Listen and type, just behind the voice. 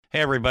Hey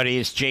everybody,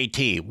 it's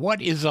JT.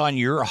 What is on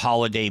your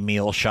holiday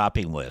meal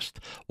shopping list?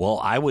 Well,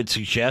 I would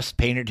suggest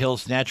Painted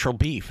Hills Natural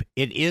Beef.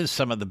 It is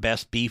some of the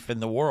best beef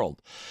in the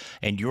world,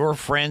 and your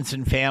friends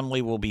and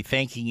family will be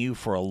thanking you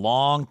for a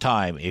long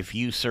time if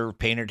you serve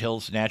Painted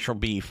Hills Natural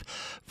Beef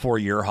for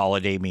your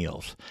holiday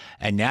meals.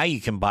 And now you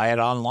can buy it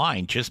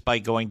online just by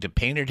going to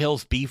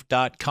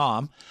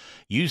paintedhillsbeef.com.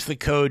 Use the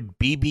code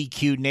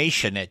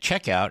BBQNation at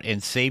checkout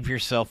and save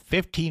yourself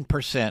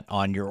 15%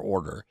 on your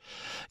order.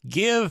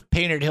 Give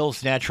Painted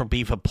Hills Natural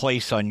Beef a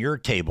place on your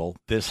table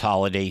this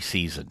holiday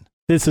season.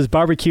 This is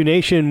Barbecue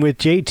Nation with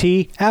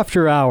JT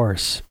After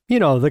Hours. You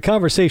know, the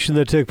conversation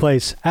that took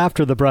place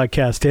after the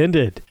broadcast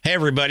ended. Hey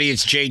everybody,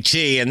 it's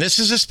JT, and this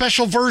is a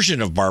special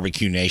version of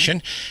Barbecue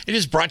Nation. It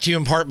is brought to you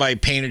in part by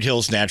Painted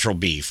Hills Natural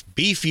Beef.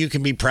 Beef you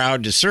can be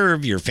proud to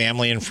serve your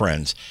family and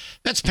friends.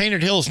 That's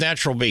Painted Hills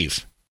Natural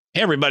Beef.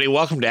 Hey everybody,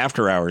 welcome to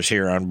After Hours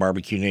here on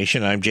Barbecue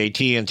Nation. I'm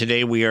JT, and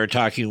today we are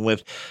talking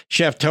with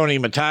Chef Tony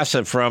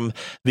Matassa from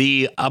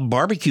the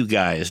Barbecue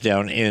Guys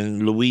down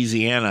in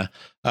Louisiana.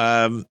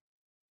 We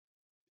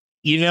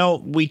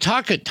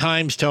talk at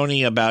times,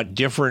 Tony, about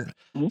different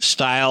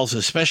styles,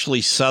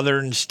 especially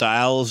Southern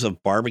styles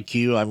of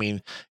barbecue. I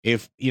mean,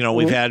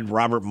 we've had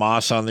Robert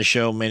Moss on the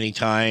show many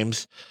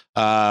times.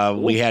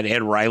 We had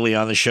Ed Riley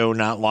on the show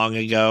not long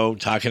ago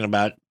talking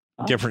about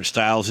different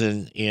styles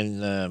in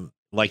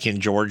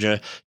Georgia,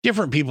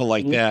 different people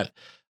like that.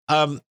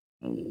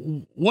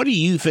 What do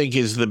you think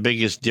is the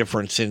biggest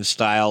difference in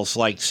styles,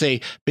 like,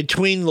 say,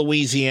 between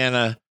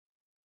Louisiana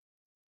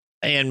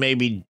and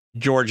maybe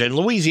Georgia? And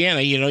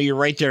Louisiana, you're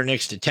right there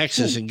next to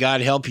Texas, and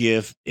God help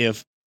you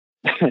if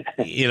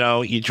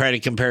you try to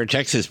compare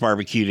Texas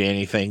barbecue to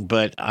anything.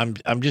 But I'm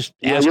just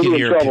asking you'll be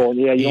your in trouble.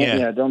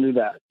 Don't do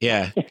that.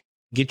 Yeah,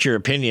 get your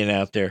opinion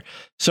out there.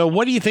 So,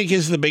 what do you think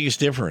is the biggest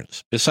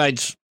difference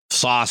besides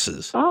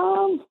sauces?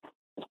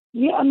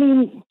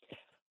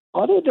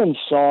 Other than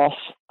sauce,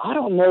 I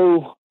don't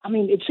know.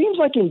 It seems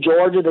like in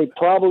Georgia, they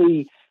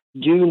probably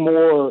do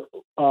more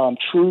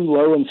true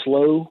low and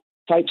slow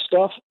type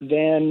stuff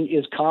than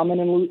is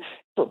common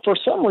for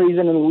some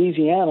reason in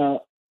Louisiana.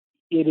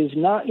 It is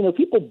not,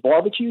 people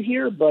barbecue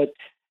here, but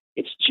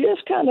it's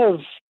just kind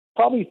of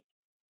probably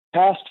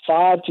past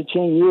 5 to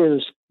 10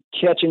 years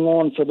catching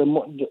on for the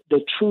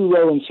true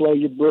low and slow,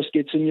 your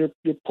briskets and your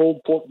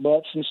pulled pork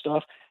butts and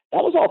stuff.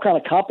 That was all kind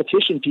of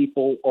competition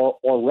people or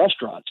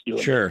restaurants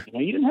doing Sure. it.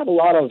 You didn't have a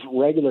lot of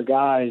regular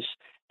guys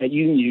that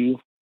you knew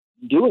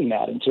doing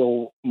that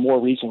until more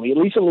recently, at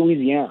least in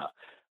Louisiana.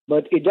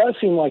 But it does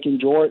seem like in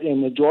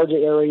the Georgia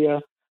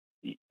area,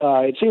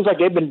 it seems like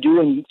they've been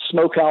doing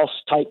smokehouse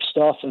type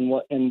stuff and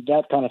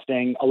that kind of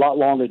thing a lot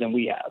longer than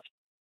we have.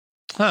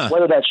 Huh.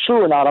 Whether that's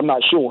true or not, I'm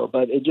not sure,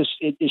 but it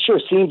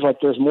sure seems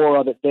like there's more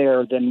of it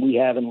there than we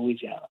have in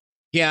Louisiana.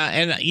 Yeah,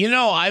 and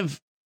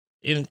I've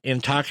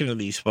in talking to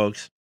these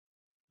folks,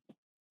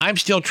 I'm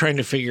still trying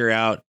to figure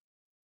out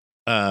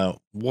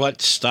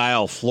what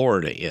style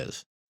Florida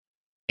is.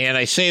 And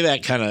I say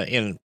that kind of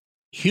in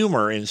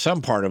humor in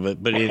some part of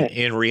it, but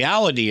in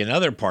reality in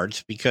other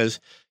parts, because,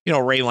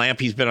 Ray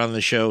Lampy's been on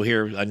the show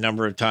here a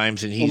number of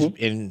times,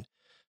 and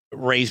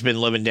Ray's been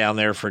living down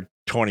there for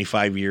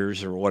 25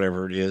 years or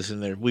whatever it is.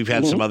 And we've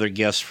had some other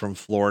guests from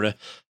Florida.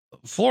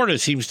 Florida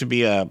seems to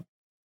be a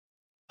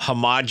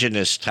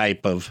homogenous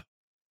type of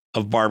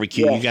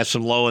barbecue. Yeah. You got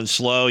some low and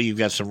slow, you've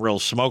got some real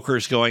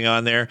smokers going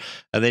on there,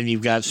 and then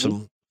you've got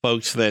some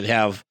folks that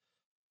have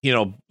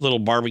little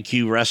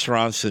barbecue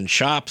restaurants and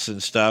shops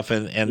and stuff,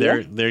 and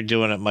they're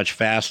doing it much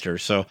faster.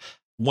 So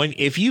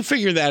if you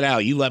figure that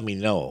out, you let me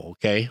know,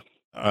 okay?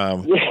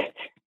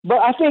 But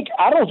I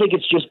don't think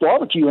it's just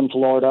barbecue in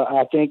Florida.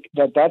 I think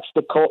that's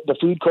the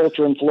food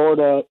culture in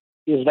Florida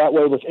is that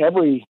way with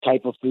every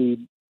type of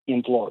food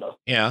in Florida.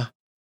 Yeah.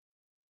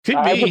 Could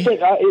be. I just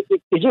think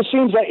it just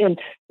seems like, and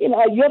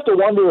you have to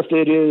wonder if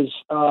it is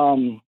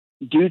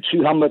due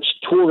to how much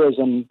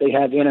tourism they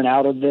have in and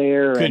out of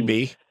there. Could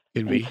be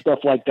stuff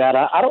like that.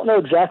 I don't know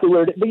exactly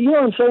where, but you know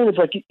what I'm saying? It's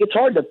like it's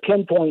hard to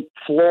pinpoint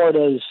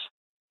Florida's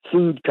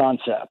food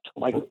concept,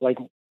 like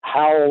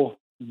how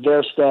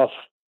their stuff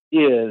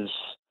is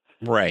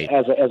right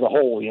as a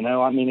whole.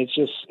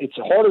 It's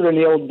harder to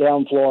nail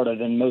down Florida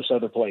than most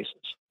other places.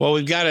 Well,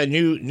 we've got a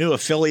new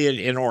affiliate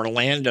in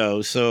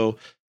Orlando, so.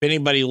 If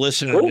anybody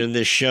listening to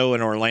this show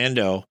in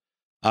Orlando,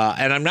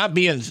 and I'm not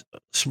being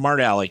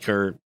smart aleck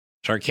or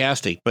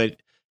sarcastic, but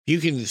you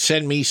can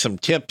send me some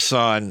tips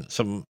on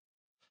some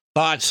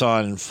thoughts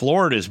on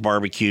Florida's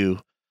barbecue,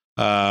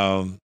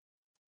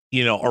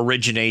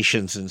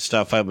 originations and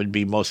stuff, I would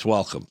be most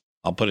welcome.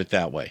 I'll put it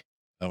that way.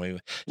 No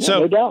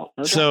doubt.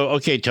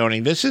 Okay,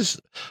 Tony,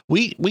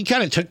 we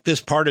kind of took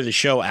this part of the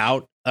show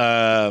out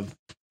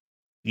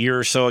year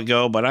or so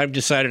ago, but I've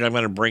decided I'm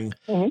going to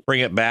bring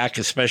it back,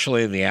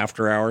 especially in the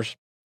after hours.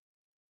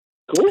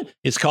 Cool.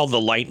 It's called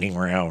the lightning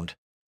round,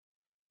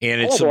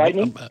 and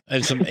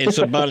it's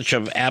a bunch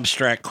of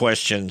abstract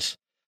questions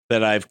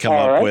that I've come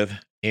up with,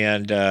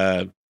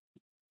 and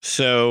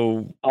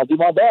so I'll do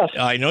my best.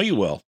 I know you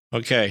will.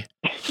 Okay.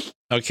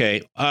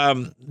 Okay.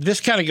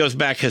 This kind of goes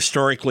back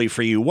historically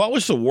for you. What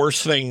was the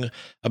worst thing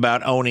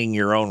about owning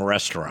your own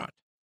restaurant?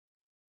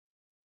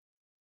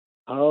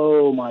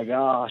 Oh my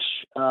gosh.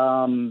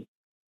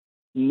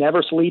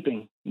 Never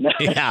sleeping.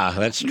 Yeah,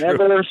 that's true.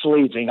 Never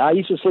sleeping. I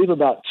used to sleep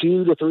about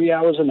 2 to 3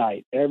 hours a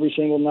night, every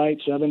single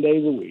night, 7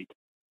 days a week.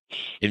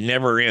 It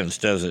never ends,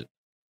 does it?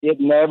 It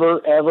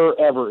never, ever,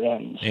 ever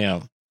ends.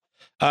 Yeah.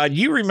 Do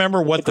you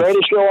remember what the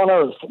greatest show on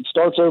earth? It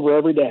starts over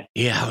every day.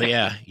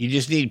 Yeah. You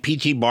just need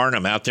P.T.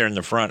 Barnum out there in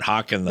the front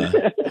hawking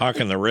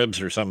the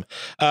ribs or something.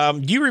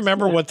 Do you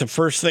remember what the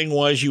first thing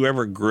was you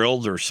ever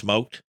grilled or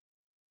smoked?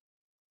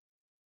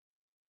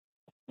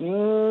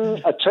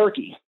 A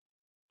turkey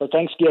for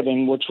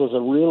Thanksgiving, which was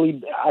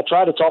I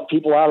try to talk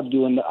people out of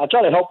doing that. I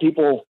try to help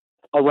people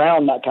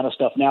around that kind of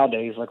stuff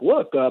nowadays. Like,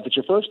 look, if it's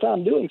your first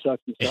time doing such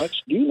and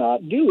such, do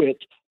not do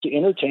it to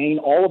entertain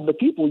all of the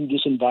people you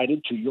just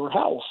invited to your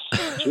house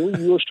until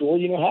you are sure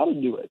you know how to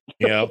do it.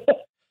 Yeah.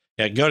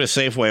 Yeah, go to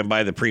Safeway and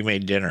buy the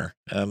pre-made dinner.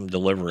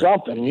 Deliver it.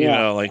 Something, yeah. You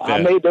know, like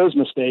that. I made those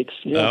mistakes.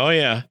 Yeah. Oh,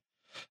 yeah.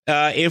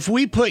 If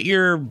we put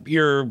your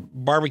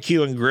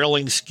barbecue and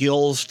grilling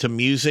skills to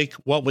music,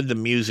 what would the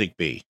music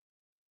be?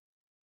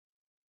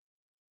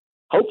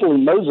 Hopefully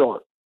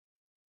Mozart.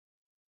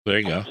 There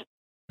you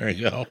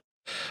go.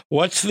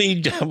 What's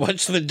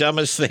the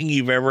dumbest thing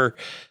you've ever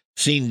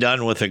seen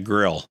done with a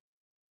grill?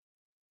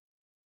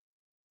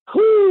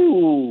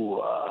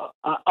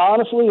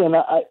 Honestly,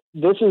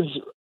 this is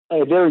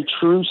a very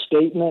true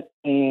statement,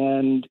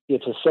 and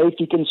it's a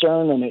safety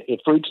concern, and it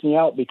freaks me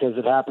out because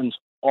it happens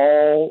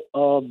all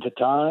of the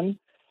time,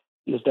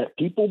 is that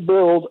people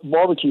build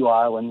barbecue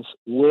islands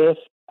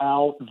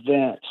without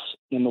vents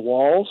in the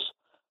walls.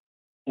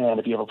 And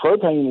if you have a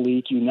propane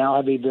leak, you now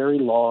have a very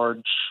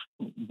large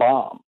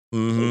bomb,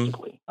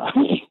 basically.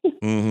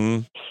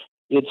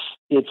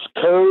 It's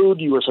code.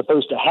 You were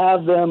supposed to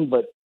have them,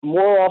 but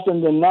more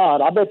often than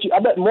not, I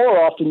bet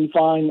more often you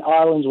find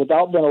islands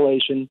without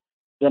ventilation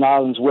than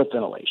islands with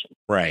ventilation.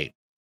 Right.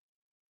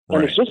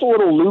 And it's just a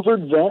little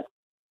louvered vent,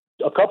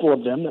 a couple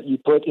of them that you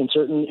put in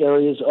certain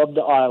areas of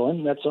the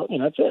island. That's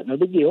it. No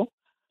big deal.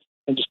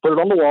 And just put it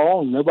on the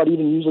wall, and nobody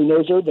even usually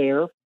knows they're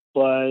there.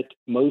 But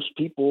most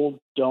people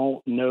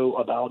don't know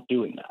about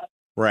doing that.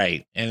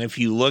 Right. And if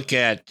you look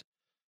at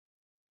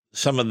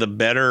some of the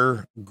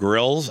better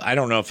grills, I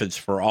don't know if it's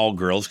for all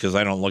grills because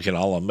I don't look at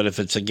all of them, but if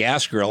it's a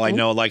gas grill, I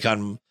know I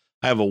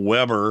have a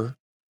Weber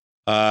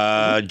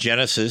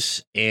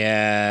Genesis,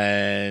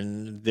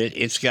 and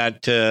it's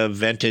got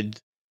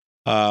vented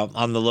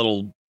on the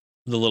little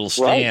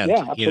stand,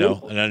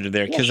 and under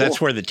there, because that's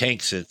where the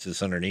tank sits,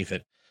 is underneath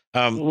it.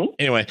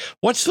 Anyway,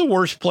 what's the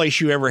worst place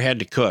you ever had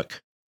to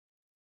cook?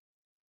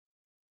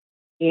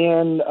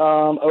 In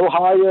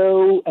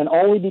Ohio, and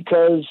only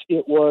because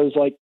it was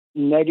like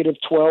negative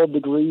 12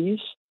 degrees,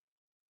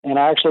 and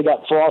I actually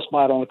got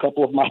frostbite on a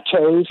couple of my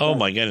toes. Oh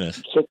my goodness!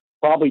 It took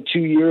probably 2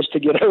 years to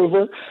get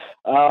over.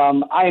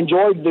 I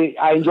enjoyed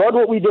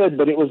what we did,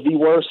 but it was the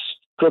worst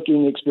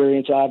cooking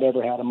experience I've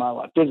ever had in my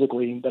life,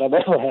 physically, that I've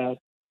ever had.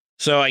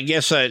 So I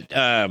guess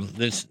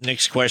this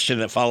next question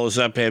that follows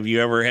up: have you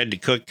ever had to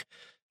cook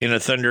in a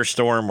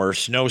thunderstorm or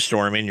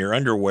snowstorm in your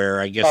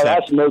underwear? I guess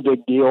that's no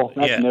big deal.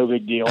 That's no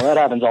big deal. That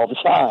happens all the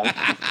time.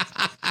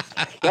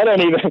 That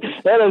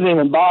doesn't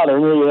even bother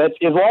me.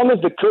 As long as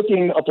the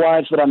cooking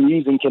appliance that I'm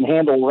using can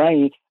handle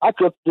rain. I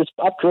cooked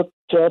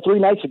 3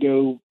 nights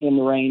ago in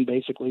the rain,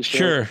 basically. So,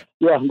 sure.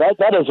 Yeah,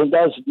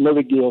 that's no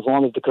big deal as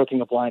long as the cooking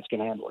appliance can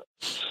handle it.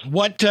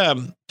 What,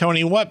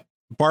 Tony? What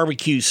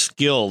barbecue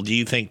skill do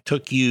you think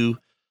took you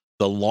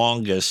the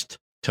longest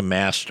to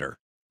master?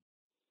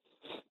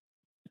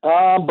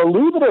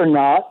 Believe it or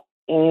not,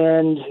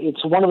 and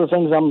it's one of the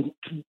things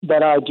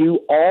that I do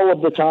all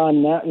of the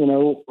time now,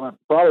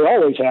 probably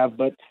always have,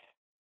 but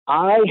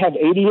I have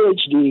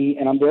ADHD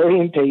and I'm very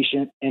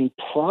impatient, and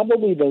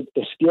probably the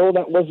skill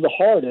that was the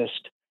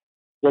hardest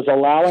was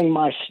allowing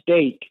my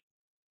steak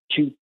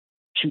to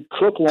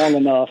cook long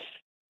enough.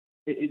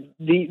 When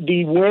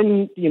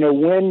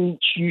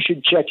you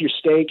should check your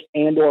steak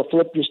and or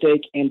flip your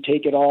steak and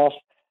take it off,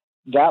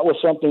 that was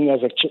something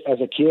as a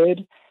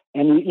kid.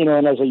 And,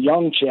 and as a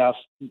young chef,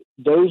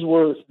 those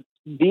were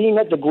being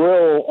at the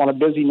grill on a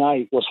busy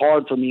night was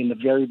hard for me in the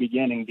very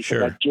beginning because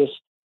sure.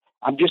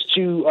 I'm just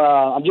too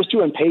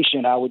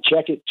impatient. I would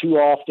check it too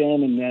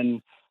often and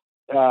then,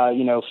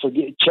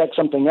 check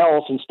something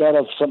else instead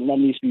of something that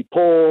needs to be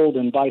pulled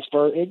and vice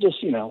versa. It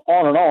just,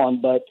 on and on.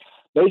 But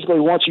basically,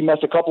 once you mess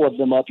a couple of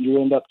them up,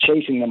 you end up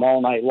chasing them all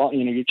night long.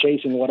 You're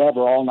chasing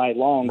whatever all night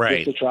long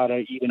right. just to try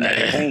to even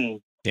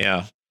maintain.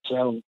 Yeah.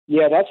 So,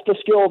 yeah, that's the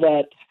skill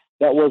that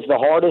was the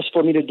hardest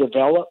for me to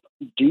develop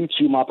due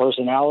to my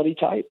personality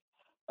type.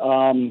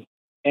 And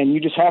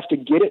you just have to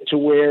get it to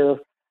where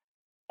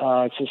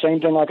it's the same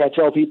thing like I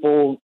tell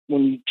people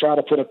when you try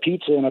to put a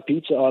pizza in a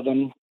pizza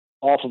oven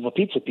off of a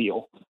pizza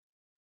peel.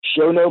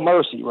 Show no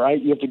mercy,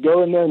 right? You have to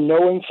go in there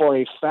knowing for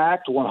a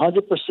fact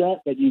 100%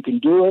 that you can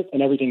do it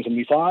and everything's going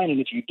to be fine. And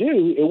if you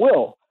do, it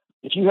will.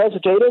 If you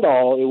hesitate at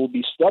all, it will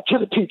be stuck to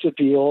the pizza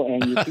peel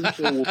and your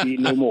pizza will be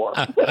no more.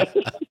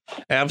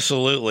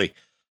 Absolutely.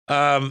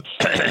 How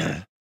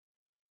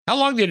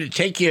long did it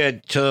take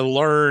you to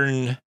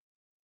learn,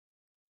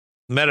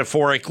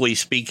 metaphorically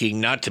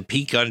speaking, not to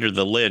peek under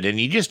the lid? And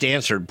you just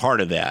answered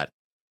part of that.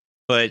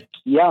 But,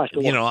 Yeah,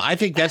 sure. I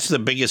think that's the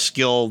biggest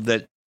skill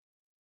that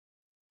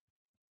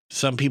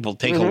some people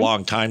take a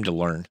long time to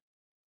learn.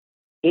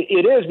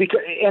 It is, because,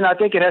 and I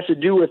think it has to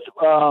do with,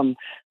 for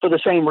the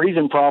same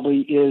reason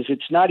probably, is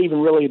it's not even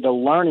really the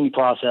learning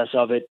process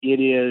of it. It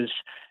is,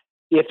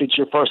 if it's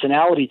your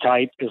personality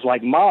type is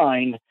like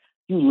mine,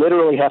 you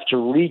literally have to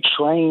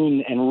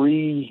retrain and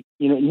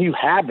new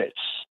habits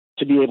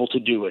to be able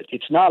to do it.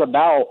 It's not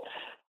about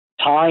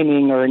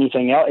timing or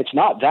anything else. It's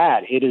not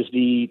that. It is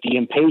the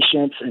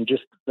impatience and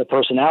just the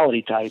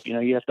personality type.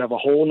 You have to have a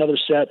whole another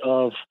set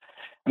of,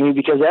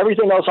 because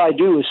everything else I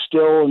do is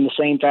still in the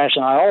same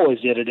fashion I always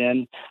did it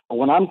in. But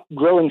when I'm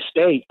grilling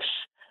steaks,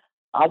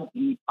 I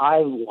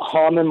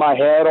hum in my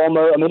head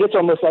almost. It's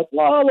almost like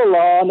la la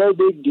la, no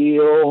big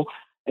deal.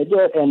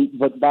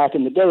 But back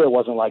in the day, it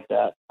wasn't like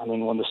that.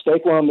 When the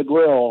steak went on the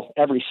grill,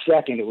 every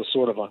second it was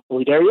sort of a, "Are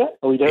we there yet?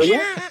 Are we there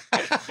yet?"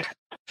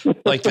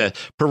 Like the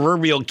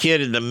proverbial kid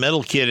and the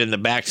middle kid in the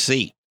back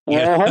seat.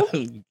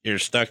 You're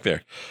stuck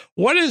there.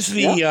 What is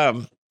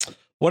the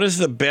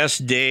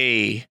best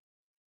day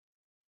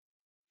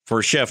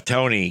for Chef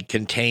Tony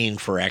contain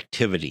for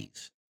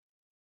activities?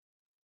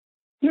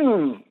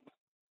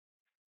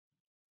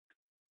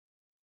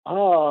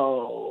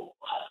 Oh,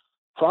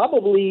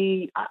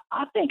 probably.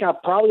 I think I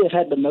probably have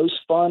had the most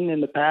fun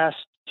in the past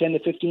 10 to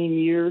 15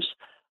 years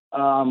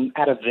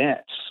at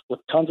events with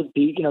tons of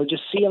people,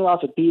 just seeing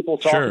lots of people,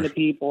 talking to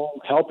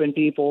people, helping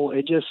people.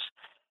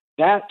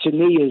 That to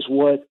me is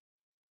what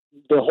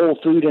the whole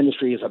food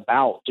industry is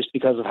about, just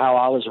because of how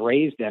I was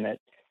raised in it.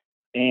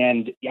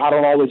 And I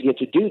don't always get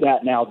to do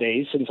that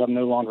nowadays since I'm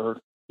no longer,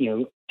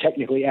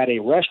 technically at a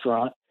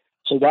restaurant.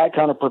 So that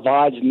kind of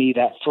provides me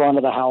that front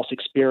of the house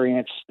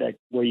experience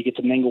where you get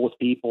to mingle with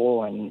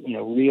people and,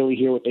 really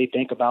hear what they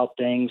think about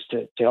things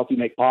to help you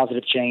make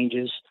positive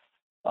changes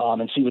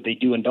and see what they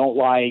do and don't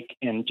like.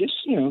 And just,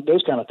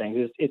 those kind of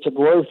things. It's a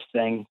growth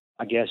thing,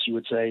 I guess you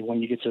would say,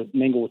 when you get to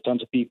mingle with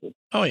tons of people.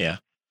 Oh, yeah.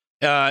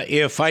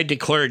 If I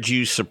declared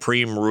you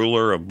supreme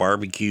ruler of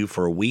barbecue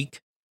for a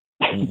week,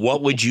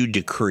 what would you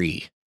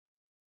decree?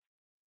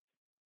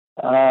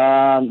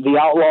 The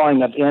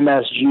outlawing of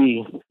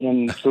MSG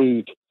in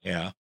food.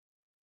 Yeah.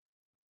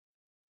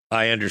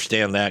 I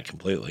understand that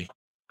completely.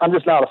 I'm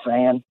just not a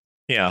fan.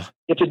 Yeah.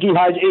 It's a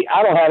dehydrate.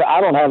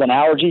 I don't have an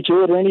allergy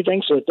to it or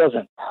anything, so it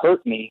doesn't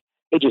hurt me.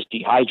 It just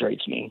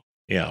dehydrates me.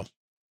 Yeah.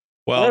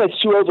 Well,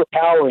 it's too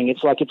overpowering.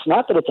 It's like, it's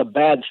not that it's a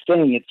bad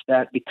thing. It's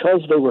that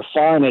because they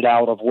refine it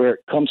out of where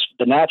it comes,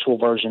 the natural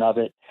version of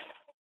it,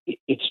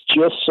 it's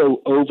just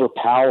so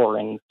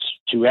overpowering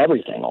to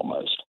everything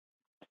almost.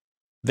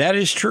 That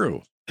is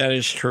true. That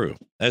is true.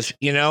 As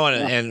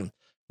and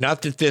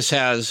not that this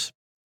has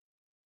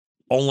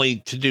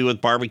only to do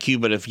with barbecue,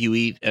 but if you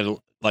eat at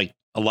like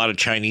a lot of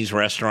Chinese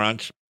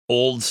restaurants,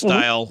 old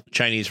style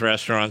Chinese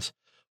restaurants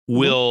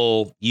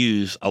will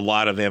use a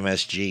lot of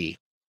MSG.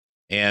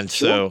 And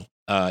so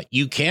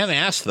you can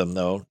ask them,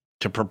 though,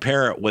 to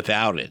prepare it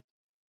without it.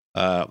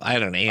 I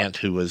had an aunt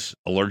who was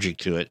allergic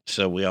to it,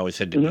 so we always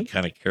had to be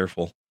kind of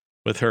careful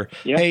with her.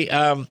 Yeah.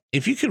 Hey,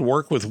 if you could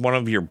work with one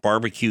of your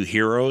barbecue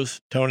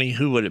heroes, Tony,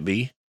 who would it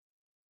be?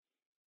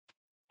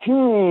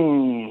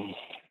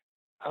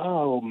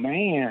 Oh,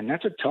 man,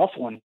 that's a tough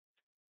one.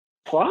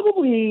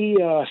 Probably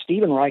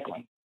Steven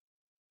Reichling.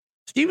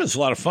 Steven's a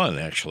lot of fun,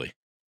 actually.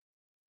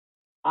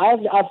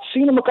 I've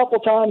seen him a couple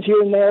of times here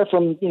and there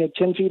from 10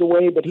 feet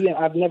away, but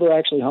I've never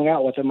actually hung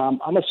out with him.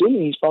 I'm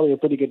assuming he's probably a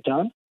pretty good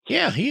time.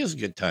 Yeah, he is a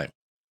good time.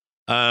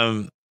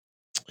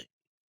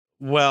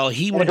 Well,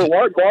 he would. If it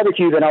weren't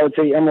barbecue, then I would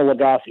say Emeril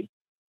Lagasse.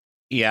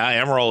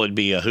 Yeah, Emeril would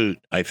be a hoot,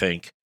 I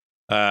think.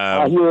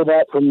 I hear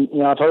that from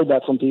I've heard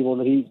that from people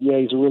that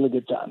he's a really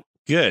good time.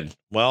 Good.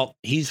 Well,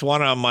 he's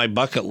one on my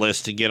bucket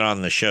list to get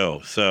on the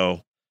show.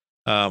 So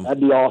that'd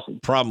be awesome.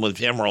 Problem with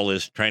Emeril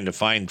is trying to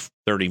find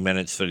 30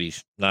 minutes that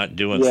he's not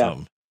doing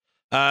something.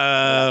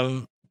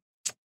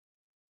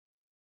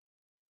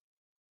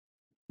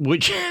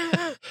 Which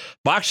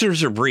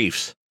boxers or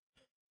briefs?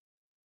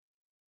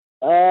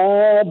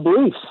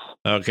 Briefs.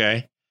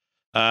 Okay.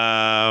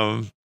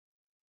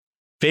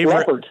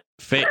 Favorite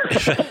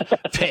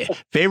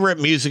favorite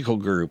musical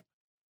group?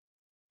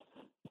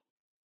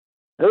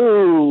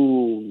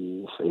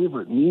 Oh,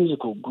 favorite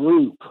musical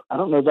group. I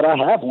don't know that I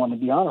have one, to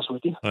be honest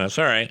with you. That's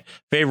all right.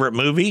 Favorite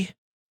movie?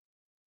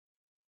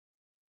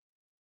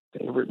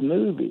 Favorite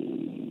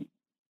movie.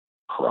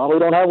 Probably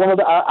don't have one of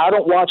the. I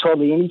don't watch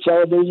hardly any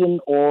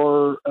television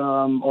or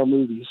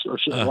movies or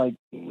shit, like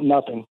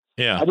nothing.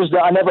 Yeah.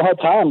 I never had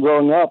time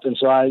growing up, and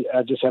so I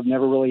just have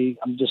never really.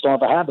 I just don't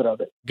have a habit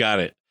of it. Got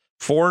it.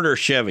 Ford or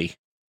Chevy?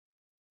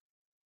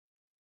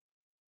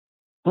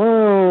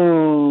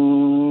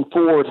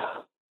 Ford.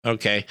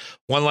 Okay.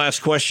 One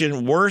last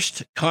question.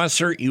 Worst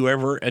concert you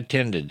ever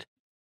attended?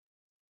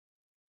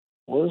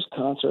 Worst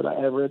concert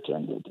I ever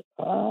attended.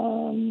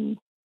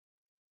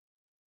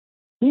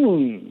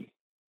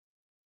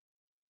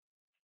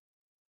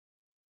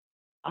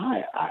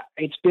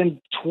 It's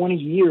been 20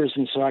 years,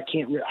 and so I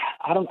can't.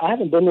 I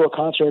haven't been to a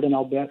concert in,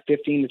 I'll bet,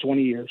 15 to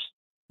 20 years.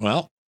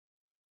 Well,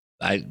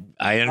 I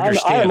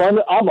understand.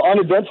 I'm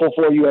uneventful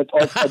for you at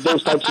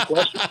those types of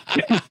questions.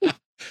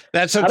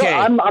 That's okay.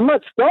 I'm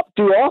not stumped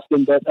too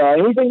often, but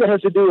anything that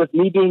has to do with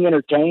me being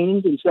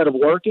entertained instead of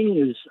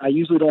working I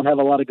usually don't have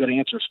a lot of good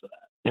answers for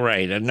that.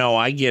 Right. No,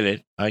 I get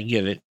it.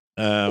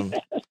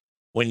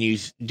 When you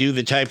do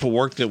the type of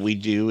work that we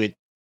do,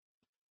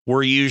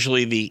 we're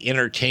usually the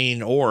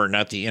entertainer,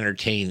 not the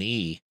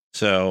entertainee.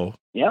 So,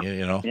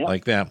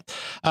 like that.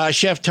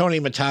 Chef Tony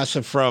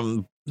Matassa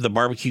from the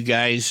Barbecue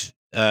Guys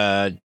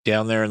down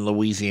there in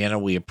Louisiana.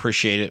 We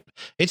appreciate it.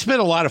 It's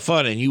been a lot of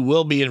fun, and you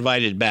will be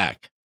invited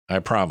back. I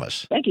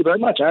promise. Thank you very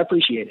much. I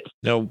appreciate it.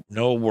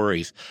 No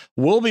worries.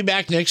 We'll be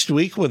back next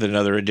week with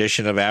another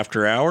edition of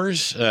After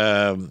Hours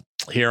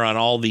here on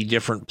all the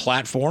different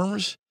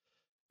platforms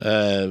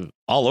all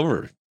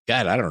over.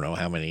 God, I don't know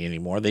how many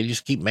anymore. They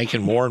just keep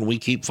making more and we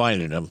keep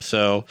finding them.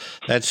 So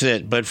that's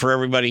it. But for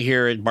everybody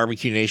here at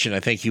Barbecue Nation, I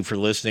thank you for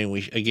listening.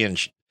 Again,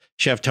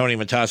 Chef Tony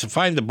Matassa,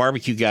 find the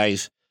Barbecue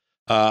Guys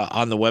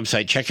on the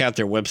website. Check out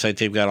their website.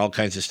 They've got all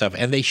kinds of stuff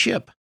and they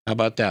ship. How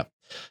about that?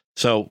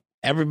 So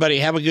everybody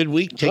have a good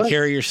week. Take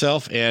care of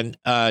yourself. And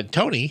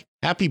Tony,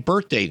 happy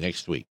birthday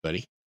next week,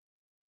 buddy.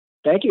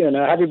 Thank you. And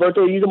happy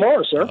birthday to you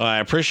tomorrow, sir. I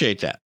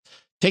appreciate that.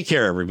 Take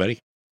care, everybody.